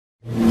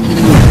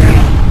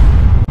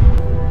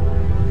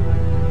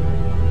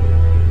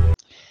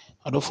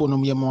adofo no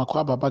me mo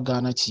akwa baba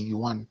Ghana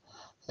TV1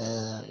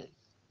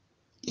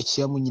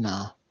 yechia mu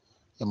nyina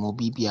e mo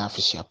bibia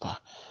afisiapa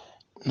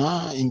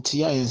na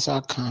ntia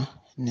yensa ka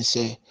ne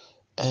se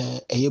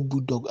eye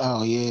Bulldog a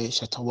oye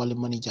Shatawale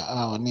manager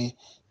a one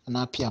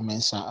na Apia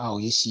Mensa a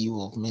oye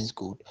CEO of Men's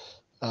Gold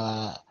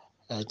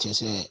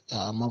chese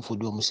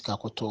manfodo musika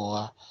koto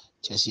a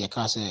chese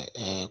yaka se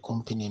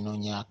company no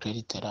nya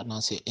accredited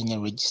na se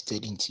enya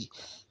registered nti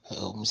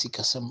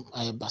musika sam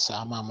aye basa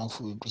ama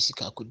manfo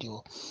brisika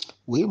kodio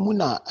we mu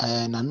na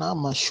Nana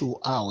Addo show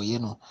a oye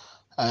no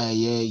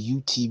ye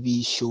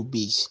UTV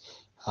showbiz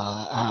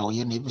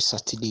oye na every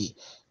Saturday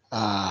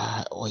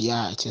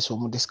oya chese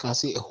we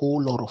discuss a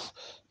whole lot of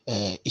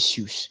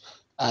issues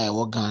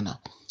wa Ghana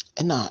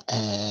na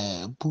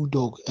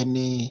Bulldog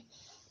ene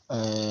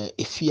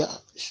efia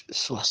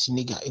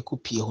Swasiniga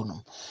ekopie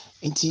honom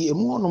nti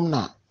emu honom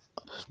na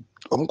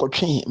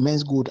omkotwe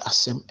Men's Gold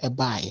asem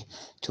ebae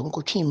to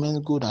omkotwe Men's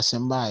Gold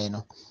asem bae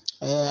no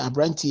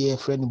abranti e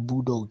friend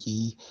Bulldog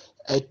yi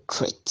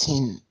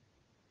threatening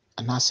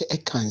anase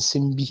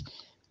ekansem bi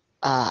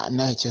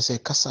na chese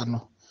kasa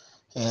no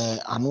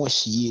ano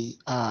hie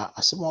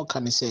asem o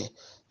kan se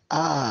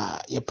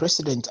your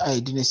president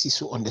dinasi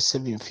so on the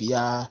 7th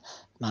ya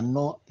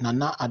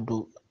Nana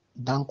Addo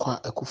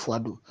dankwa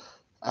Akufo-Addo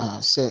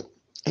say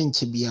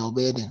enche bia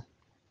obeden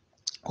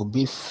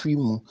obe free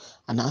mu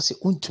anase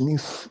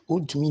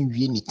untumi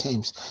wie ni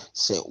times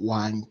say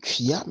one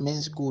twia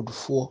Men's Gold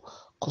for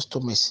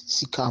customers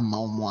sika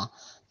maumwa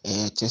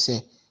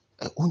chese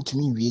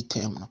untumi wie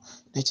time no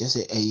na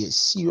chese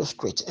serious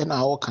threat and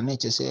all can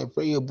chese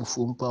prayer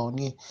bufu mpa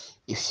oni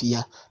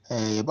efia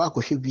ba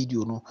kohwe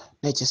video no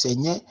na chese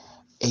nye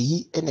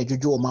eyi ena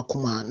jojo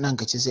makoma na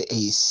nka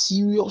chese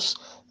serious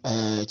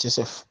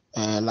chese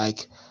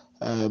like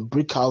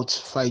breakout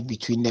fight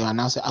between them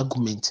and as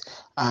argument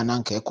and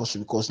anka ekoso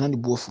because na the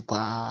both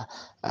pa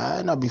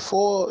na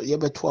before you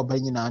beto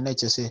abanyina na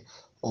chese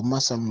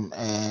or some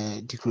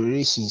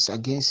declarations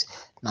against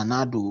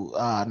Nana Addo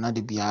na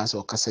de bias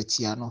or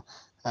kasatia no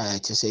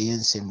chese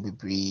yensem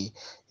bebre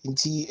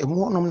nti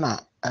emu honom na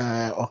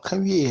o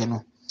kanwie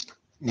no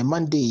ne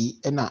Monday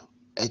na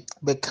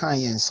beka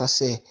yensa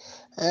se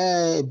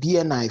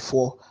BNI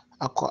for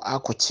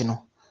akɔkye no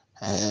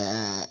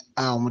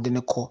omode ne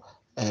kɔ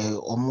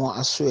omo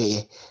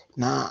asoye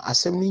na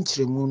asem ni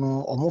nkyeremu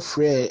no omo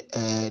frɛ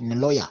ne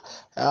lawyer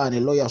ne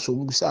lawyer so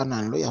mbusa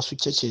na lawyer so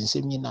cheche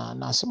nsem nyina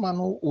na asema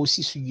no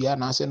osi so wia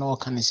na ase na o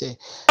kan se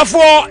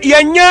for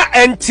yenya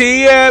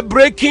ente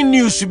breaking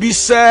news bi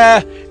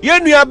se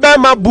yenua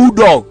bema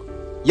Bulldog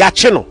ya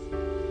che no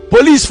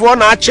police for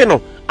na ache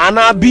no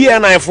ana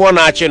BNI for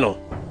na ache no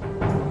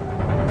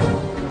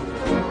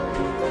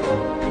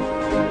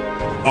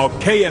of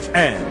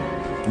KFN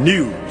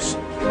News.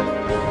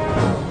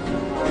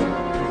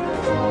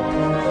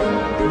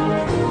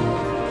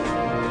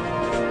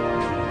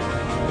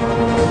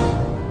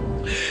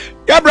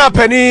 Yabra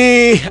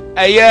Penny,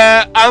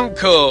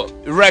 Uncle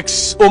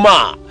Rex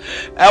Omar.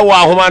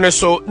 Ewa homane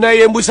so na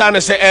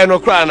yembusa se no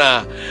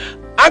krana.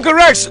 Uncle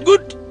Rex,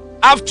 good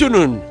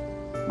afternoon.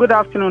 Good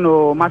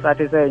afternoon, Master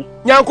Tese.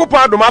 Nyankopo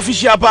adom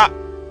afishiapa.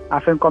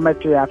 Afen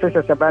commentary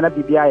afese sebana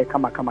bibia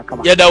kama.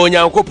 Yeda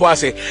onyankopo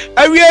ase.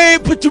 Awie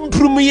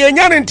putumprum ye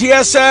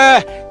nyanentie se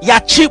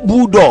yachi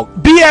Bulldog,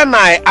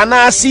 BNI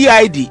ana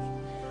CID.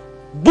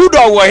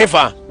 Bulldog wo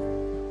hefa.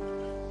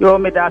 Yo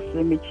me da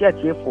se me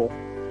chietiefo.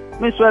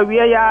 Me so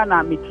awie ya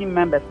na me team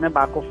members me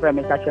ba ko frɛ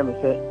me ka che me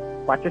se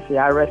what is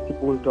Ărrɛsted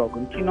Bulldog.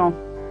 Ntino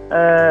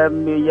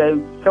me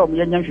ye so me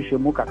nya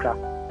hwehwemu kakra.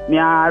 Me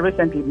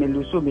recently me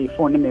lose me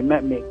phone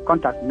me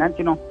contact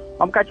nantino.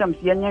 Catch him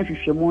see any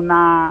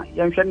na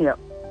young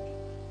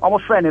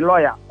almost friend a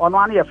lawyer on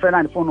one your friend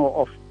and phone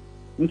off.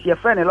 Into your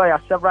friend a lawyer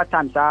several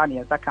times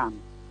and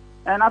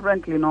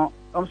apparently no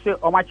say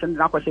much and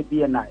not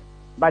BNI.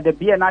 But the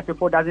BNI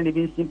people doesn't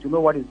even seem to know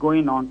what is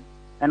going on.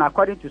 And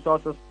according to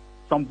sources,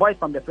 some boys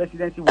from the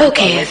presidency will dump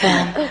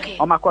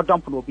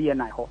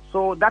BNI.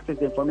 So that is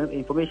the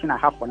information I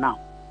have for now.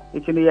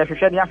 It's in the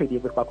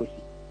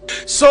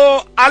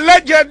So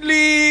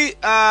allegedly,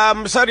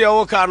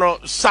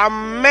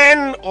 some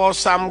men or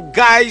some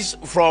guys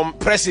from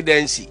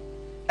presidency,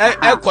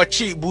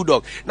 Kochi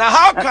Bulldog. Now,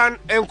 how can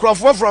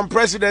Nkrofo from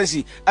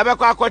presidency ever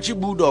Kochi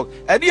Bulldog?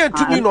 I didn't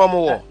to me no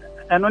more.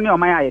 And only on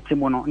my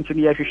timono into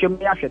the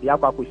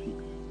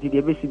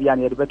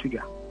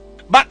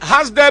But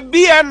has the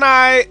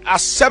BNI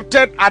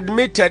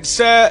admitted,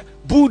 sir,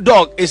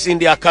 Bulldog is in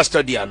their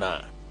custody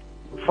now?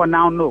 For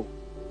now, no.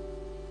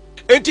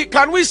 And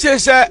can we say,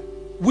 sir?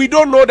 We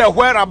don't know the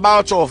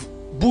whereabouts of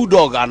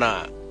Bulldog,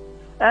 Anna.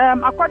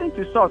 According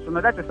to source,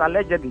 that is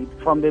allegedly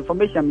from the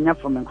information we have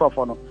from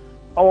Nkrofo,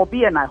 or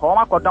BNI home,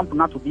 I could dump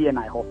not to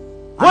BNI home.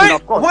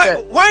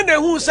 Why the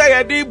who say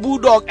a day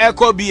Bulldog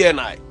echo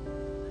BNI?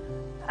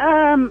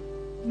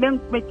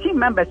 My team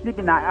members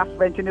living a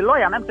friend in the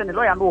lawyer, and I'm saying the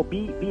lawyer no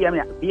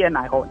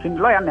BNI home. The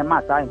lawyer and the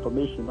master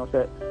information,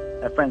 also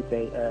a friend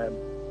say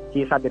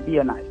he is at the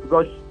BNI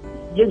because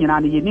you know,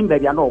 you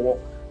know,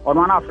 or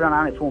one after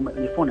another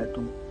phone at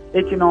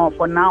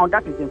For now,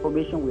 that is the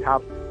information we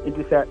have. It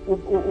is a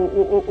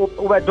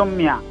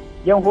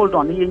hold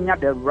on, you have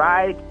the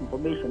right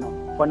information.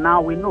 For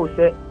now, we know,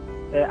 say,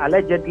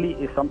 allegedly,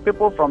 is some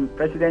people from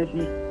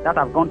presidency that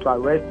have gone to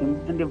arrest him,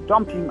 and they've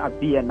dumped him at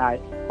BNI,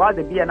 while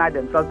the BNI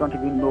themselves don't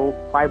even know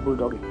why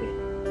Bulldog is there.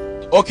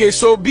 Okay,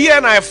 so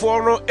BNI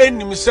for no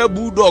enim say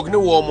Bulldog ne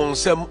wo mon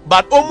sem,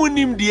 but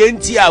omunim di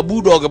enti a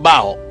Bulldog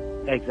ba ho.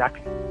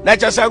 Exactly. Na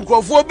chasa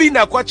nkrofo bi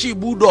na kwachi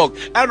Bulldog,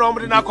 and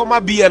omde na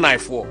koma BNI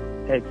for.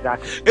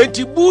 Exactly.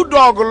 Enti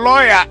Bulldog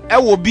lawyer e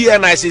wo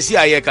BNI sesi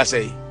aye ka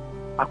say.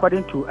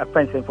 According to a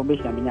friend's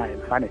information,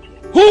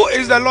 who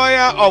is the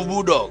lawyer of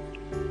Bulldog?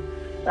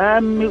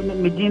 Some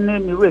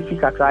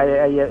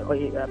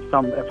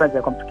friends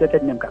a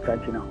complicated name,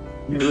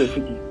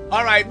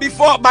 all right,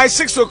 before by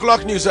 6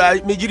 o'clock news,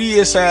 Mijiri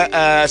is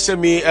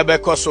semi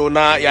ebekoso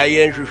na ya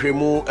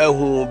yenhwehwemu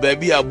ehu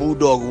baby a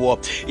Bulldog wo.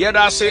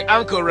 Yeda say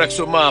Uncle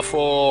Rexoma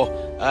for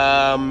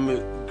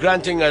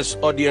granting us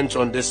audience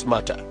on this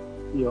matter.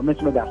 Yo,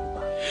 Miss Meda.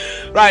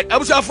 Right,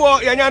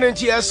 abusafo yanyane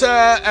nti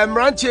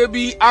emrantie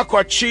bi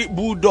akwachi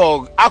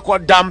Bulldog akwa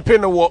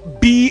dampen wo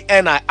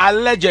BNI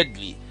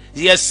allegedly.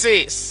 Yes,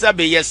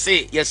 sabe, yes,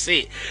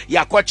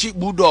 yakwachi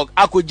Bulldog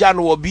akwa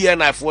no wo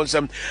BNI for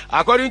some.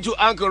 According to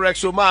Uncle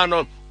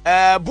Rexomano,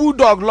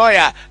 Bulldog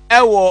lawyer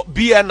ewo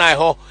BNI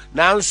ho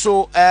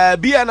nanso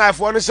BNI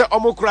for no se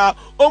omokra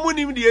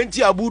omunim di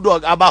enti a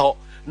Bulldog aba ho.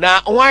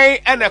 Na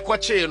why ene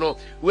kwache no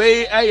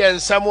we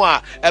ensam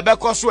a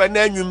ebekoso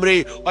na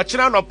anwumre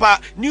ochira no pa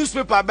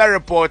newspaper be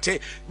report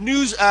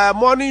news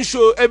morning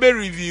show ebe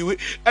review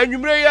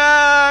anwumre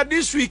ya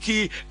this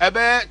week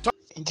ebe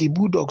the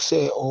Bulldog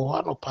say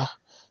one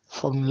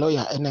from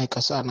lawyer ene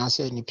kasa na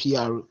say ni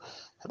PR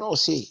and all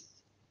say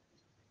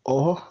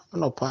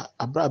no pa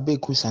abra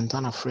beku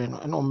Santana friend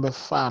no mbe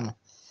fa no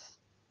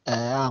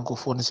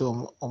ankofo no say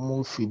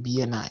omo fi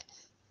BNI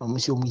omo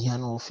say omo hia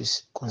no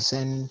office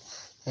concerning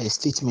a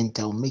statement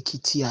that will make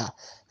it here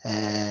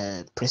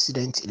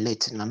president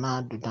elect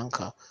Nana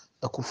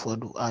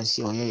Addo as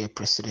your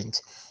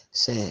president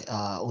say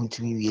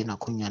to me na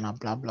kunya na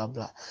blah blah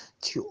blah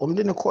to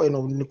didn't call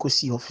no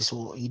see office,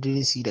 so you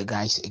didn't see the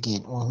guys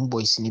again on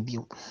boys in the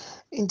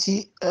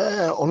nti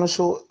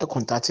also a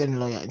contacting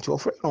lawyer nti your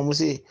friend almost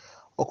say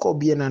call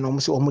BNI and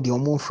almost almost the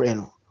own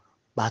friend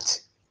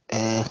but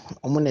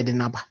omo de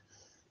naba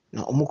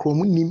na omo kro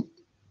nim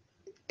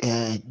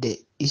the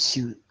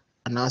issue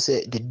and I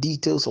say the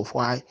details of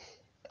why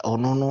or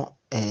no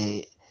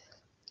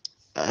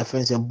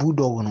friends a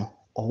Bulldog no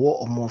or war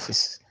or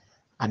office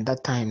at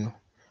that time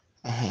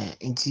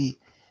inti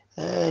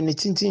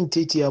nitintin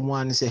tete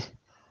amu say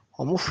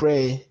omo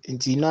frɛ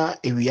inti na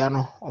ewia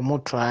no omo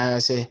try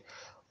say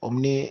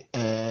omne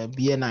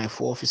BNI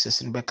for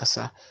officers in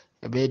Bekasa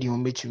ebe di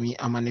omo betumi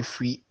amane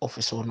free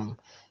office onom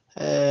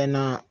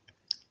na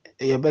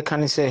ye beka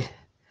ne say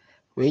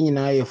we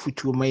nyina ye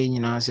futuo ma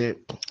nyina say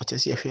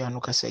atese ehwe anu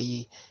kasa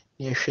yi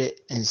yehwe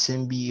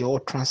ensem bi your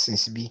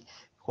transcends bi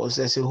because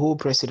there's a whole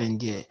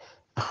president there.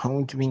 I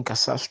want to be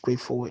kasa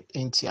straightforward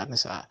enti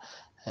anasa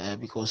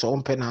because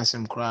on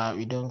penasem cry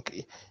we don't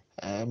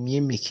me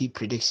make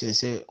predictions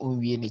say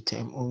only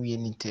anytime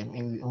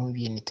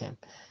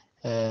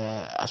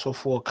as of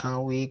for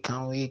can we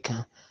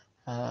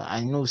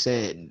I know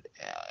say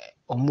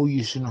omo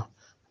use no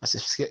as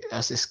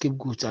a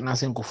scapegoat and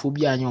as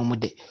enkophobia anya omo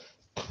de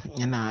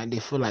na they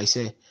feel like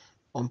say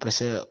on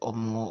person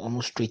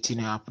almost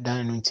straightening up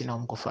down into na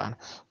umkofan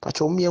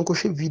but omi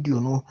enkohwe video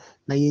no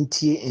na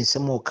yentie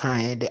ensem o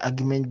kan the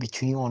argument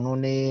between ono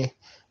ne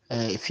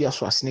if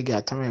so asnega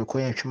atama e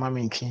koyan twema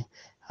mentwe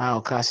ha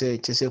o ka say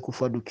chese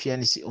kufa do twia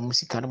ne si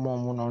omusika no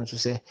mo no nso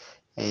say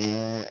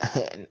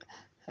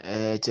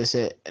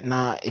chese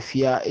na if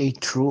ya a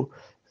true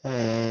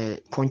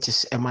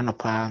points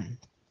emanapa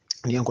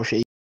ne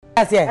enkohwe.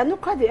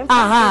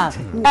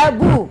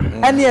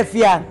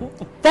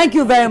 Thank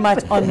you very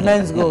much on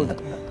Men's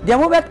Gold. The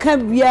moment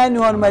can be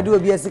anyone my do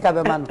be a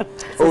man.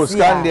 Oh,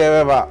 scan the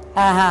ever.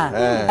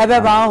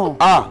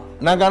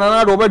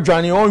 Nana Addo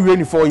Johnny on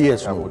 24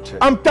 years.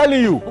 I'm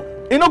telling you,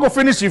 you're not going to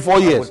finish in 4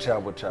 years.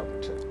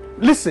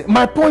 Listen,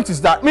 my point is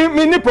that me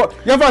nipple.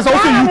 You have also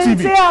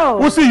UTV.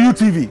 What's the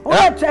UTV?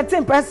 What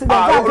threatening president?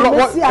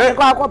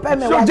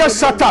 Just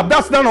shut up.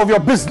 That's none of your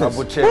business.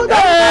 No,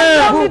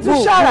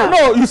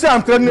 you say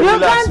I'm threatening.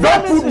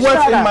 Don't put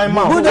words in my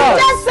mouth. You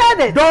just said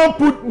it. Don't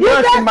put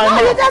words in my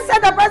mouth. You just said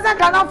the president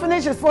cannot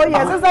finish his 4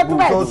 years. Is that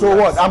right? So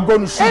what? I'm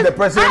going to shoot the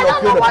president or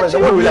kill the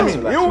president. What do you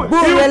mean?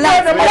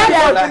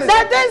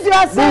 The things you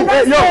are saying,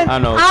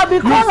 I'll be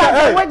called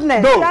as a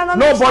witness. No,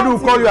 nobody will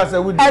call you as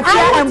a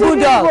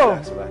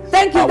witness.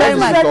 Thank you very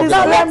much.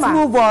 Let's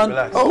move on.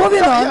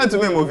 Moving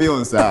on. Moving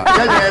on, sir.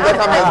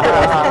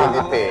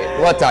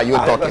 What are you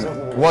talking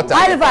about? What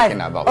are you talking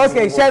about?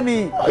 Okay, share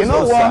me. You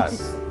know what?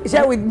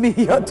 Share with me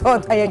your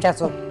thought.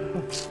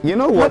 You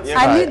know what?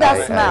 I need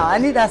that smell. I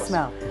need that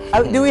smell.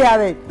 Do we have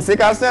it?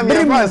 Sika send me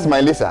a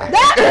smile, Lisa.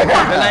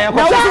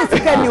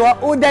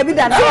 Oh,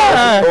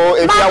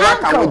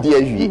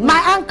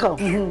 my uncle.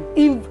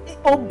 If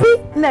Obi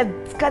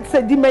cut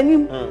said the many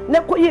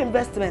neko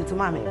investment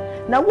mame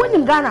na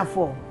wonim Ghana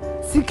for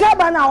sika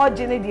ba na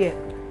ogene de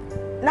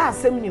na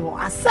asem ni ho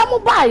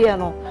asem ba ye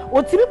no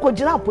otimi ko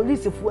gina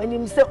police fu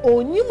anim se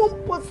onyim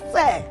mpo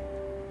se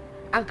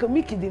anka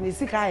mikidi ne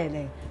sika ye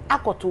ne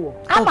akoto wo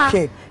ama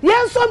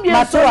yen so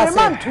bi so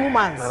man 2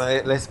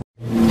 months. Let's